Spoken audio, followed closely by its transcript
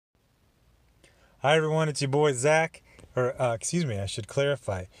Hi everyone, it's your boy Zach. Excuse me, I should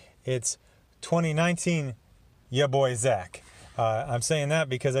clarify. It's 2019, your boy Zach. I'm saying that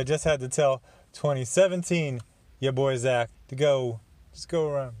because I just had to tell 2017, your boy Zach, to just go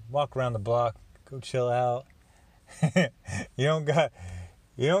around, walk around the block, go chill out. you don't got,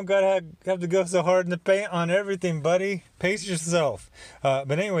 you don't gotta have to go so hard in the paint on everything, buddy. Pace yourself.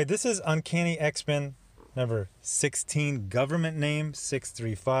 But anyway, this is Uncanny X-Men number 16, government name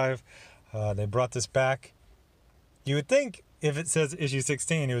 635. They brought this back. You would think if it says issue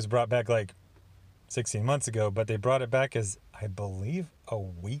 16, it was brought back like 16 months ago, but they brought it back as, I believe, a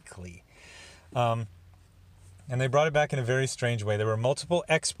weekly. And they brought it back in a very strange way. There were multiple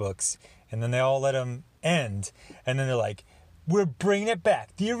X books, and then they all let them end. And then they're like, we're bringing it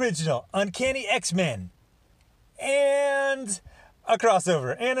back. The original Uncanny X-Men. And a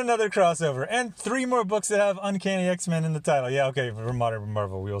crossover. And another crossover. And 3 more books that have Uncanny X-Men in the title. Yeah, okay, for modern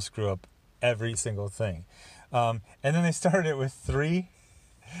Marvel, we will screw up every single thing. And then they started it with three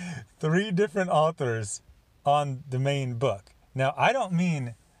different authors on the main book. Now, I don't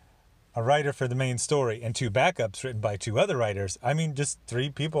mean a writer for the main story and 2 backups written by 2 other writers. I mean just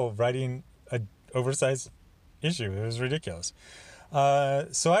 3 people writing an oversized issue. It was ridiculous.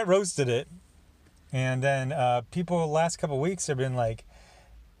 So I roasted it. And then people the last couple of weeks have been like,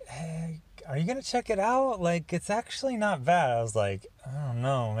 hey, are you going to check it out? Like, it's actually not bad. I was like, I don't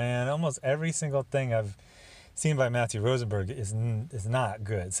know, man. Almost every single thing I've seen by Matthew Rosenberg is not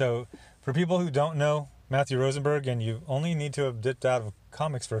good. So for people who don't know Matthew Rosenberg, and you only need to have dipped out of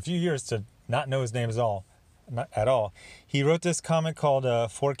comics for a few years to not know his name not at all. He wrote this comic called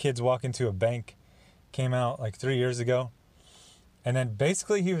 4 Kids Walk Into a Bank. Came out like 3 years ago. And then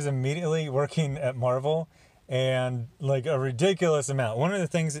basically he was immediately working at Marvel, and like a ridiculous amount. One of the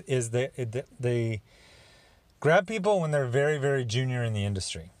things is that they grab people when they're very, very junior in the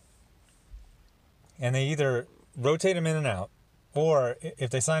industry. And they either rotate them in and out, or if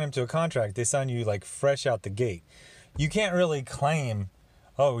they sign them to a contract, they sign you like fresh out the gate. You can't really claim,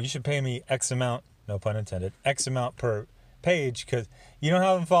 oh, you should pay me X amount, no pun intended, X amount per page, because you don't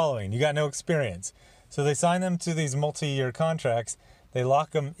have them following. You got no experience. So they sign them to these multi-year contracts. They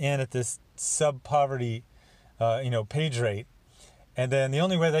lock them in at this sub-poverty, page rate. And then the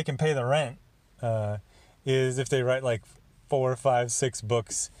only way they can pay the rent is if they write like 4, 5, 6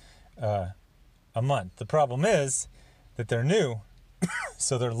 books a month. The problem is that they're new,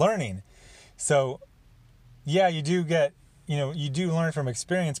 so they're learning. So, yeah, you do get, you do learn from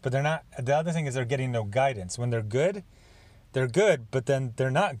experience, but they're not. The other thing is they're getting no guidance. When they're good, but then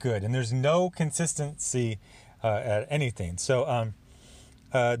they're not good, and there's no consistency at anything. So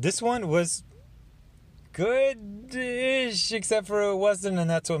this one was good-ish, except for it wasn't, and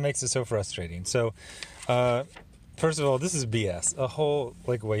that's what makes it so frustrating. So first of all, this is BS. A whole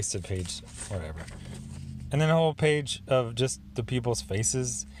wasted page, whatever. And then a whole page of just the people's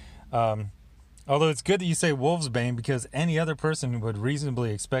faces. Although it's good that you say Wolfsbane, because any other person would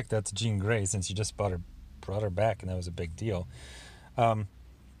reasonably expect that's Jean Grey, since you just brought her back, and that was a big deal.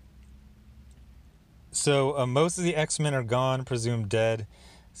 So most of the X-Men are gone, presumed dead.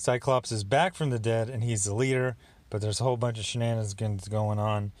 Cyclops is back from the dead, and he's the leader, but there's a whole bunch of shenanigans going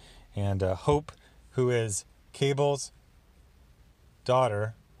on. And Hope, who is Cable's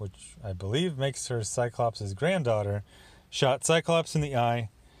daughter, which I believe makes her Cyclops' granddaughter, shot Cyclops in the eye.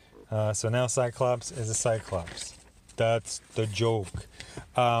 So now Cyclops is a Cyclops. That's the joke.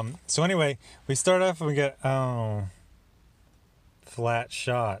 So anyway, we start off and we get, flat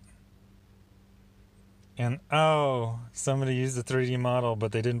shot. And, somebody used the 3D model,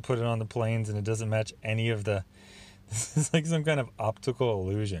 but they didn't put it on the planes, and it doesn't match any of the... This is like some kind of optical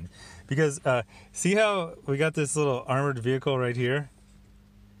illusion. Because, see how we got this little armored vehicle right here?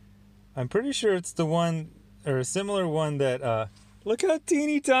 I'm pretty sure it's the one, or a similar one that, look how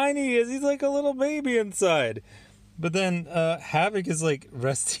teeny tiny he is. He's like a little baby inside. But then Havoc is like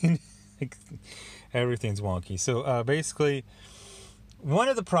resting. Everything's wonky. So basically, one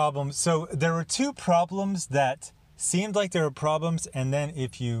of the problems, so there were 2 problems that seemed like there were problems, and then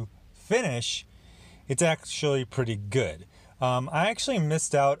if you finish, it's actually pretty good. I actually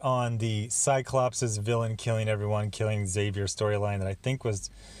missed out on the Cyclops' villain killing everyone, killing Xavier storyline that I think was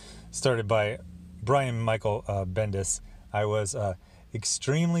started by Brian Michael Bendis. I was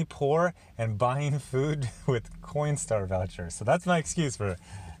extremely poor and buying food with Coinstar vouchers. So that's my excuse for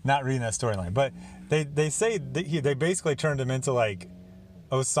not reading that storyline. But they say they basically turned him into like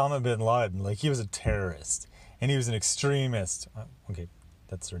Osama bin Laden. Like he was a terrorist and he was an extremist. Okay,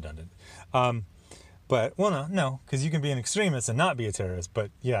 that's redundant. But, well, no, because you can be an extremist and not be a terrorist.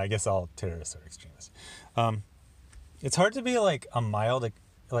 But yeah, I guess all terrorists are extremists. It's hard to be like a mild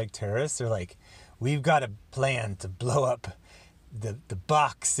like terrorist or like we've got a plan to blow up the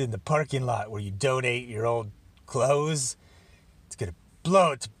box in the parking lot where you donate your old clothes. It's going to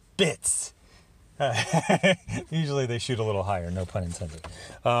blow it to bits. Usually they shoot a little higher, no pun intended.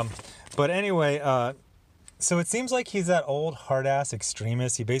 But anyway, so it seems like he's that old hard-ass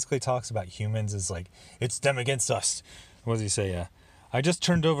extremist. He basically talks about humans as like, it's them against us. What does he say? I just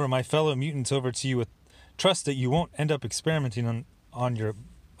turned over my fellow mutants over to you with trust that you won't end up experimenting on your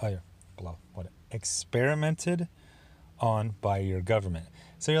experimented on by your government.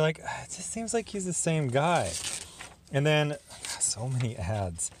 So you're like, it just seems like he's the same guy. And then so many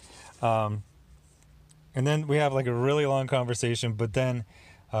ads. And then we have like a really long conversation, but then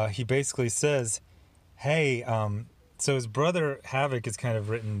he basically says, hey, so his brother Havoc is kind of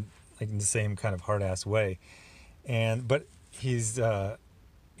written like in the same kind of hard-ass way. But he says,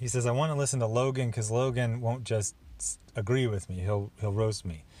 I want to listen to Logan because Logan won't just agree with me. He'll roast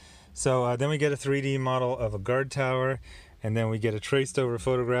me. So then we get a 3D model of a guard tower, and then we get a traced over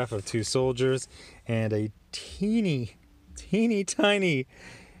photograph of two soldiers and a teeny tiny,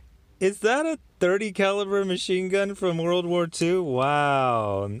 is that a 30 caliber machine gun from World War II?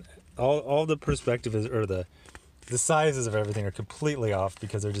 Wow. All the perspective is, or the sizes of everything are completely off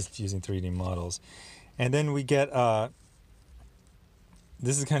because they're just using 3D models. And then we get,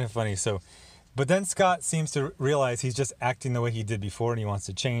 this is kind of funny. But then Scott seems to realize he's just acting the way he did before and he wants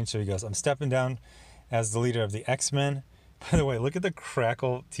to change. So he goes, I'm stepping down as the leader of the X-Men. By the way, look at the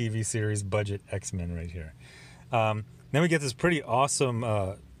Crackle TV series budget X-Men right here. Then we get this pretty awesome,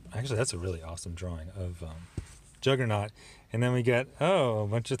 actually that's a really awesome drawing of Juggernaut. And then we get, a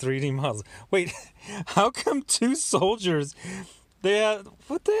bunch of 3D models. Wait, how come two soldiers, they had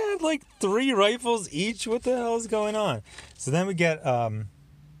like 3 rifles each? What the hell is going on? So then we get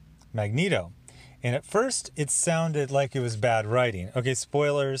Magneto. And at first, it sounded like it was bad writing. Okay,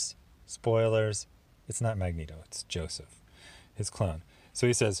 spoilers. It's not Magneto, it's Joseph, his clone. So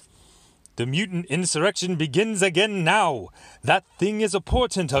he says, the mutant insurrection begins again now. That thing is a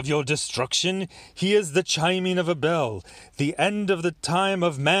portent of your destruction. He is the chiming of a bell. The end of the time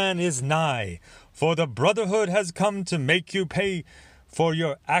of man is nigh. For the Brotherhood has come to make you pay for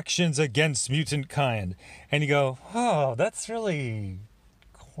your actions against mutant kind. And you go, oh, that's really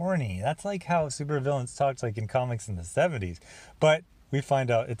corny. That's like how supervillains talked like in comics in the 70s. But we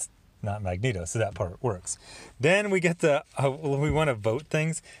find out it's not Magneto, so that part works. Then we get the we want to vote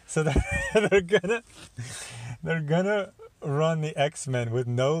things, so they're gonna run the X-Men with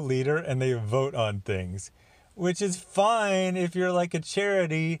no leader, and they vote on things, which is fine if you're like a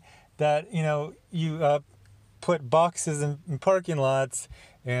charity that you put boxes in parking lots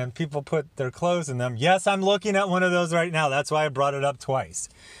and people put their clothes in them. Yes, I'm looking at one of those right now. That's why I brought it up twice.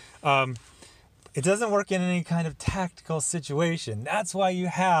 It doesn't work in any kind of tactical situation. That's why you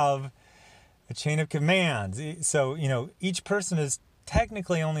have a chain of commands. So, each person is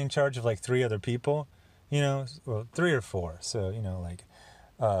technically only in charge of like 3 other people, well, 3 or 4. So,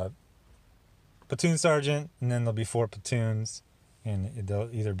 platoon sergeant, and then there'll be 4 platoons, and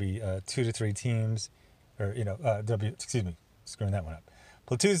there'll either be 2 to 3 teams, or, there'll be, screwing that one up.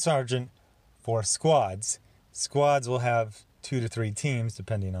 Platoon sergeant, 4 squads. Squads will have 2 to 3 teams,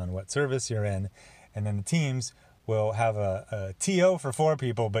 depending on what service you're in. And then the teams will have a TO for 4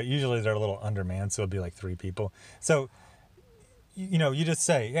 people, but usually they're a little undermanned, so it'll be like 3 people. So, you just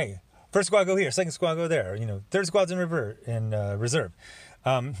say, hey, first squad go here, second squad go there. Third squad's in reserve.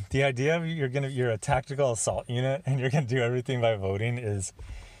 The idea you're a tactical assault unit and you're gonna do everything by voting is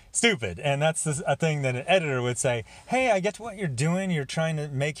stupid. And that's a thing that an editor would say, hey, I get what you're doing. You're trying to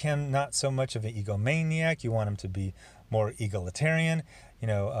make him not so much of an egomaniac. You want him to be more egalitarian,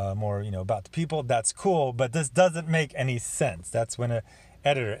 more, about the people. That's cool, but this doesn't make any sense. That's when an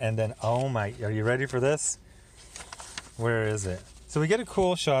editor, and then, are you ready for this? Where is it? So we get a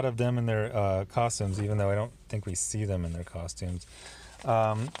cool shot of them in their costumes, even though I don't think we see them in their costumes.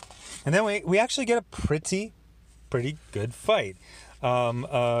 And then we actually get a pretty good fight.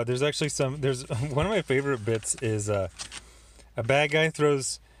 There's actually one of my favorite bits is a bad guy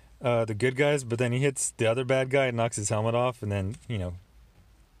throws the good guys, but then he hits the other bad guy and knocks his helmet off, and then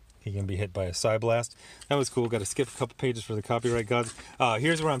he can be hit by a psi blast. That was cool. Got to skip a couple pages for the copyright gods.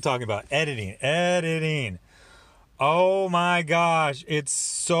 Here's where I'm talking about editing. Oh my gosh, it's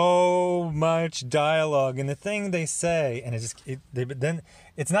so much dialogue, and the thing they say, and then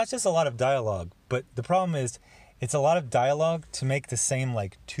it's not just a lot of dialogue, but the problem is it's a lot of dialogue to make the same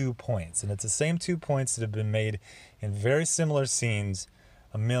 2 points, and it's the same 2 points that have been made in very similar scenes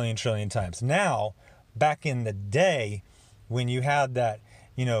a million trillion times. Now, back in the day, when you had that,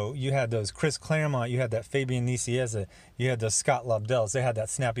 you know, you had those Chris Claremont, you had that Fabian Nicieza, you had those Scott Lobdell's. They had that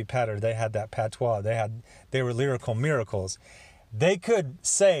snappy patter, they had that patois, they were lyrical miracles. They could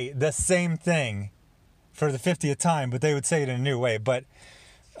say the same thing for the 50th time, but they would say it in a new way. But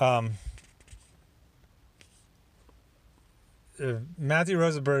Matthew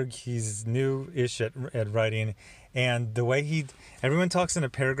Rosenberg, he's new-ish at writing, and the way everyone talks in a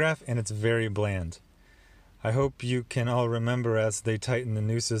paragraph, and it's very bland. I hope you can all remember as they tighten the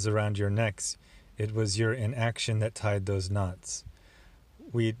nooses around your necks, it was your inaction that tied those knots.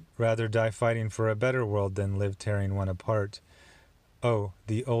 We'd rather die fighting for a better world than live tearing one apart. Oh,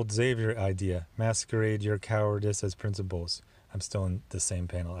 the old Xavier idea, masquerade your cowardice as principles. I'm still in the same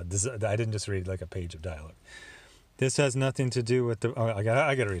panel. I didn't just read like a page of dialogue. This has nothing to do with the... Oh, I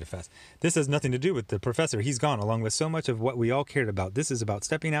gotta read it fast. This has nothing to do with the professor. He's gone, along with so much of what we all cared about. This is about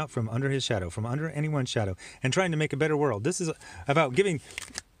stepping out from under his shadow, from under anyone's shadow, and trying to make a better world. This is about giving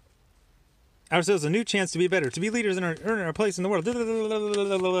ourselves a new chance to be better, to be leaders and earn our place in the world.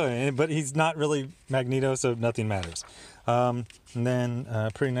 But he's not really Magneto, so nothing matters. And then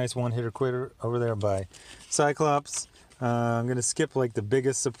a pretty nice one-hitter quitter over there by Cyclops. I'm going to skip like the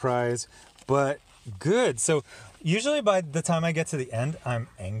biggest surprise, but good. So usually by the time I get to the end, I'm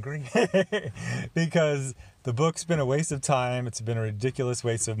angry because the book's been a waste of time. It's been a ridiculous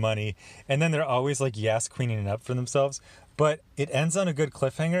waste of money. And then they're always like queening it up for themselves. But it ends on a good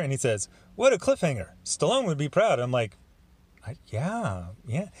cliffhanger. And he says, what a cliffhanger. Stallone would be proud. I'm like, yeah.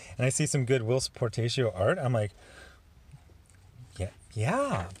 And I see some good Will Portatio art. I'm like,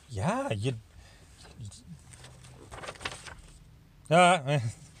 yeah.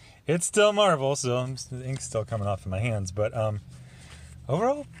 It's still Marvel, so the ink's still coming off in my hands. But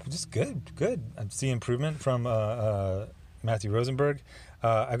overall, just good. I see improvement from Matthew Rosenberg.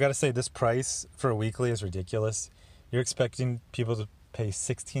 I've got to say, this price for a weekly is ridiculous. You're expecting people to pay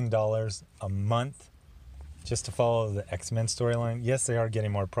 $16 a month just to follow the X-Men storyline. Yes, they are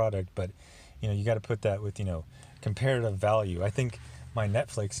getting more product, but you got to put that with comparative value. I think my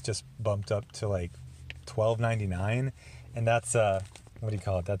Netflix just bumped up to like $12.99, and that's what do you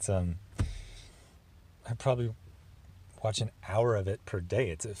call it? That's I probably watch an hour of it per day.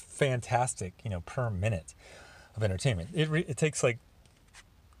 It's a fantastic, per minute of entertainment. It takes like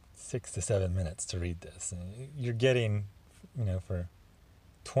 6 to 7 minutes to read this. And you're getting, for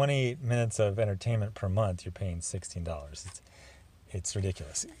 28 minutes of entertainment per month, you're paying $16. It's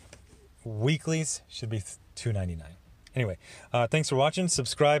ridiculous. Weeklies should be $2.99. Anyway, thanks for watching.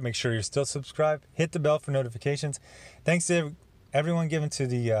 Subscribe. Make sure you're still subscribed. Hit the bell for notifications. Thanks to everyone giving to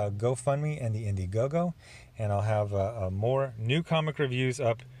the GoFundMe and the Indiegogo. And I'll have more new comic reviews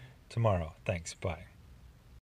up tomorrow. Thanks. Bye.